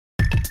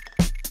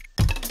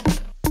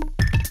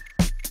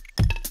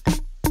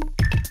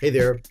Hey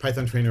there,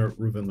 Python trainer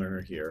Reuven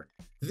Lerner here.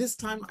 This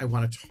time I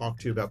want to talk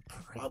to you about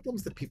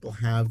problems that people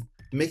have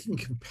making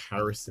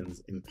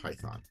comparisons in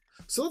Python.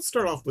 So let's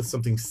start off with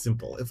something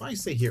simple. If I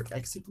say here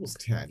x equals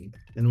 10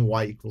 and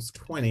y equals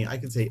 20, I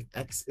can say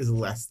x is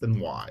less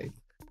than y.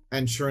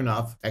 And sure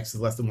enough, x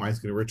is less than y is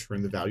going to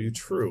return the value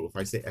true. If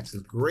I say x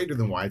is greater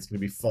than y, it's going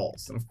to be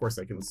false. And of course,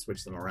 I can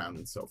switch them around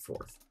and so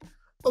forth.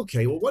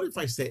 Okay, well, what if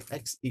I say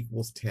x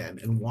equals 10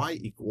 and y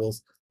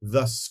equals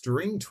the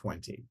string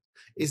 20?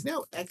 Is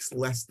now x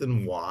less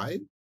than y?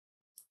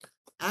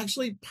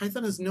 Actually,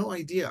 Python has no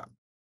idea.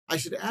 I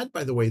should add,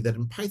 by the way, that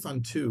in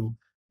Python 2,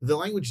 the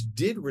language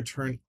did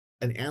return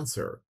an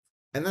answer.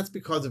 And that's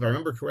because, if I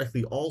remember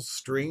correctly, all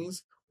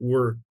strings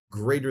were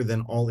greater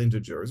than all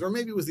integers, or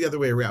maybe it was the other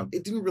way around.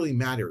 It didn't really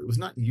matter. It was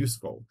not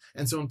useful.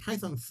 And so in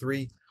Python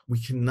 3, we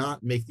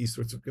cannot make these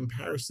sorts of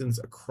comparisons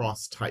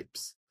across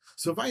types.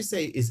 So if I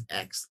say, is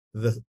x,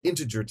 the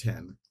integer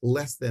 10,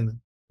 less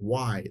than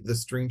y, the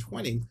string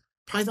 20,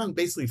 Python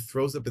basically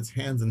throws up its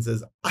hands and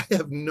says, I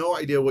have no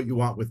idea what you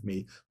want with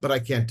me, but I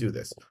can't do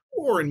this.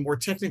 Or in more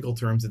technical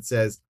terms, it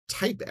says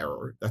type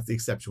error, that's the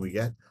exception we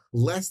get,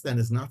 less than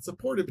is not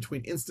supported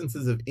between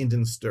instances of int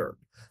and str,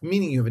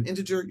 meaning you have an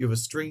integer, you have a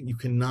string, you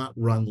cannot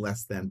run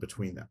less than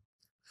between them.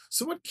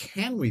 So what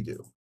can we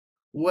do?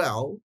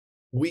 Well,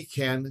 we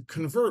can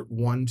convert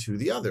one to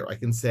the other. I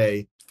can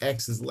say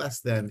x is less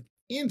than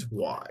int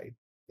y.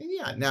 And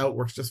yeah, now it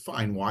works just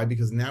fine. Why?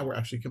 Because now we're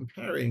actually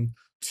comparing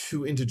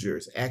two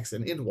integers, x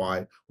and int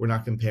y. We're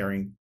not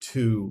comparing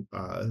two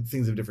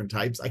things of different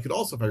types. I could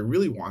also, if I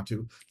really want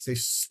to, say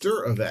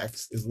str of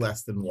x is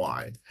less than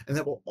y. And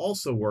that will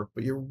also work,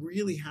 but you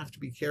really have to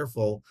be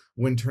careful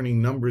when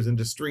turning numbers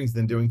into strings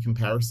than doing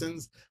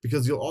comparisons,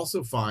 because you'll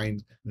also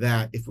find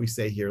that if we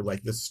say here,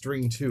 like the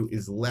string 2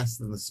 is less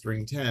than the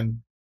string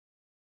 10,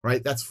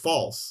 right? That's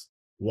false.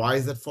 Why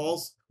is that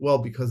false? Well,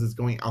 because it's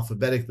going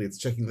alphabetically. It's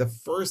checking the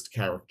first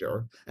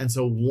character. And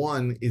so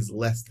 1 is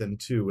less than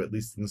 2, at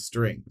least in the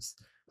strings.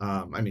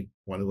 I mean,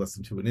 1 is less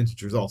than 2 in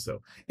integers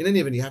also. In any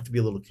event, you have to be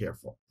a little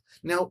careful.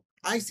 Now,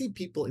 I see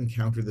people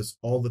encounter this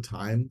all the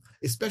time,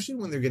 especially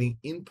when they're getting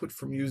input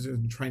from users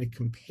and trying to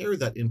compare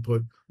that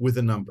input with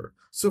a number.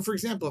 So for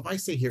example, if I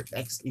say here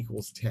x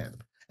equals 10,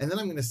 and then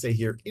I'm going to say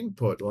here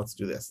input, let's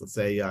do this. Let's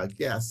say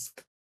guess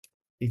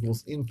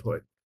equals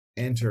input,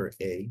 enter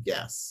a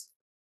guess.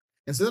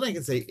 And so then I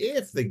can say,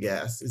 if the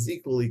guess is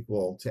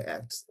equal to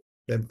x,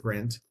 then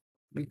print,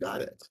 we got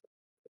it.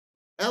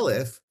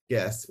 Elif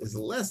guess is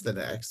less than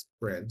x,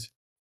 print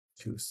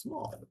too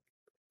small.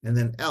 And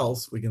then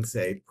else, we can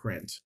say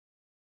print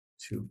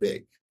too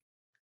big.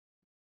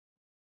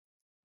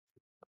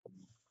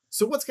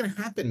 So what's going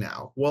to happen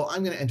now? Well,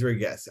 I'm going to enter a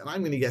guess, and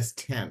I'm going to guess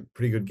 10.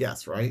 Pretty good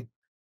guess, right?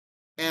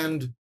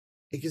 And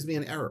it gives me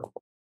an error.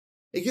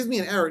 It gives me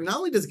an error. Not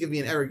only does it give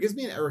me an error, it gives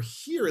me an error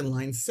here in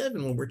line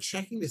 7 when we're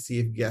checking to see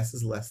if guess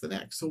is less than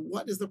x. So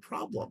what is the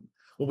problem?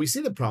 Well, we see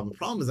the problem. The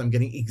problem is I'm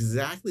getting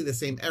exactly the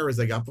same error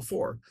as I got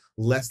before.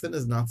 Less than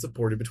is not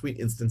supported between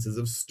instances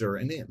of str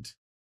and int.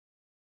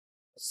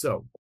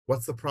 So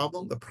what's the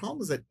problem? The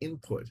problem is that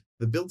input,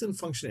 the built-in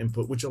function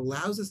input, which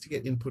allows us to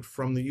get input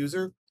from the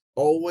user,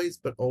 always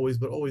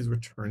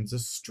returns a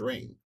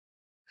string.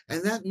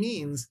 And that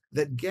means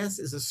that guess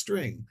is a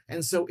string.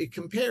 And so it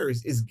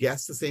compares, is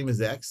guess the same as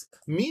x?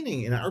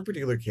 Meaning, in our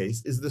particular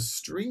case, is the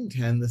string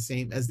 10 the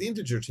same as the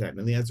integer 10?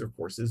 And the answer, of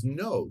course, is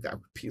no. That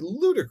would be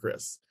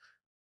ludicrous,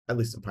 at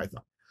least in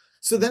Python.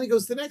 So then it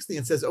goes to the next thing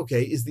and says,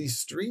 okay, is the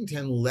string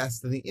 10 less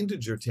than the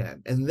integer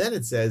 10? And then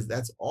it says,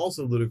 that's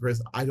also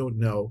ludicrous. I don't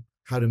know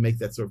how to make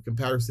that sort of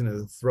comparison,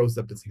 and it throws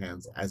up its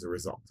hands as a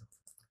result.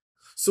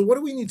 So what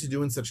do we need to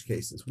do in such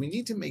cases? We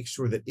need to make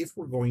sure that if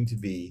we're going to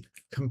be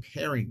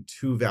comparing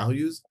two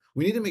values,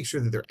 we need to make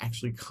sure that they're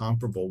actually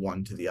comparable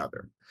one to the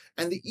other.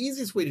 And the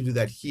easiest way to do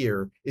that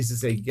here is to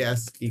say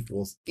guess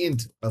equals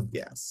int of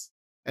guess.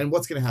 And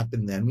what's going to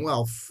happen then?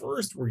 Well,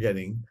 first we're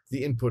getting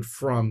the input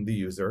from the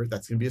user.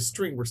 That's going to be a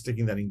string. We're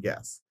sticking that in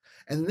guess.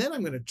 And then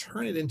I'm going to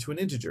turn it into an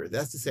integer.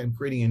 That's to say I'm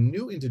creating a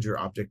new integer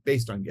object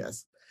based on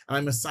guess, and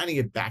I'm assigning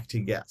it back to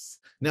guess.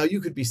 Now,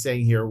 you could be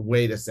saying here,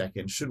 wait a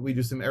second, should we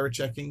do some error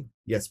checking?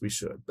 Yes, we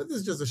should. But this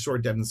is just a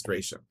short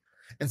demonstration.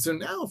 And so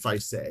now if I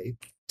say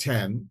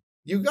 10,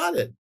 you got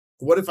it.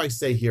 What if I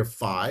say here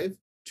 5,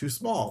 too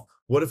small?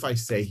 What if I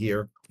say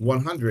here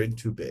 100,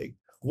 too big?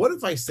 What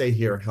if I say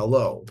here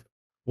hello?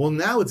 Well,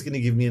 now it's going to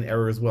give me an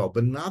error as well,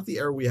 but not the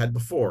error we had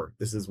before.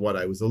 This is what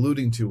I was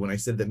alluding to when I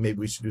said that maybe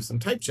we should do some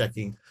type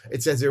checking.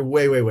 It says here,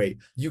 wait.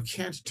 You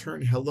can't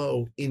turn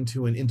hello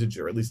into an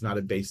integer, at least not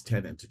a base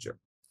 10 integer.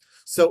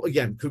 So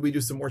again, could we do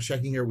some more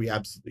checking here? We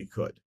absolutely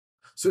could.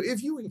 So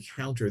if you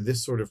encounter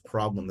this sort of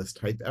problem, this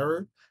type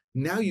error,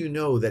 now you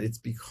know that it's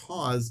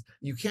because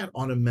you can't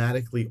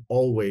automatically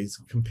always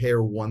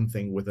compare one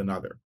thing with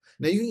another.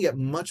 Now you can get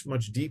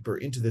much deeper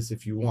into this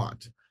if you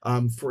want.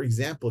 For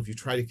example, if you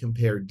try to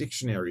compare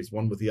dictionaries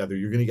one with the other,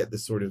 you're going to get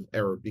this sort of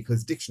error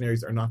because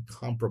dictionaries are not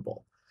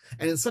comparable.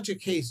 And in such a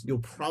case, you'll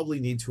probably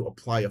need to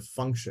apply a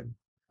function,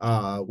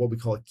 what we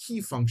call a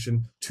key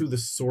function, to the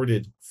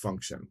sorted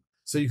function.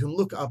 So you can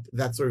look up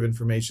that sort of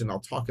information.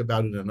 I'll talk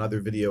about it in another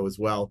video as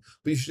well,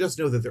 but you should just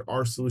know that there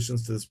are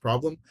solutions to this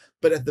problem.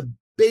 But at the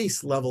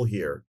base level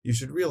here, you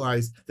should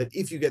realize that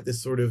if you get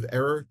this sort of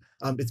error,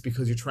 it's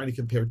because you're trying to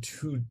compare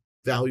two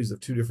values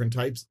of two different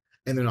types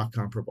and they're not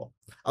comparable.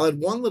 I'll add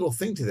one little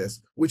thing to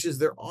this, which is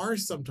there are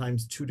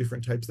sometimes two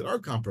different types that are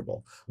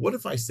comparable. What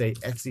if I say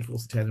x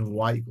equals 10 and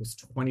y equals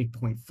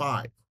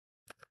 20.5?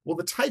 Well,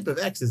 the type of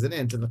x is an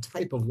int and the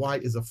type of y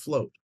is a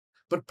float.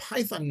 But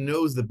Python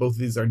knows that both of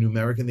these are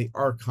numeric and they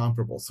are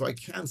comparable. So I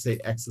can say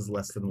x is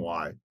less than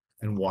y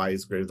and y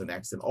is greater than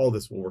x, and all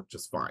this will work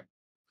just fine.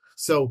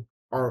 So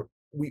are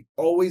we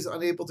always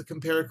unable to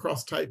compare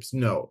across types?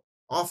 No.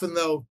 Often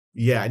though,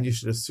 yeah, and you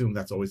should assume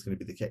that's always going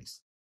to be the case.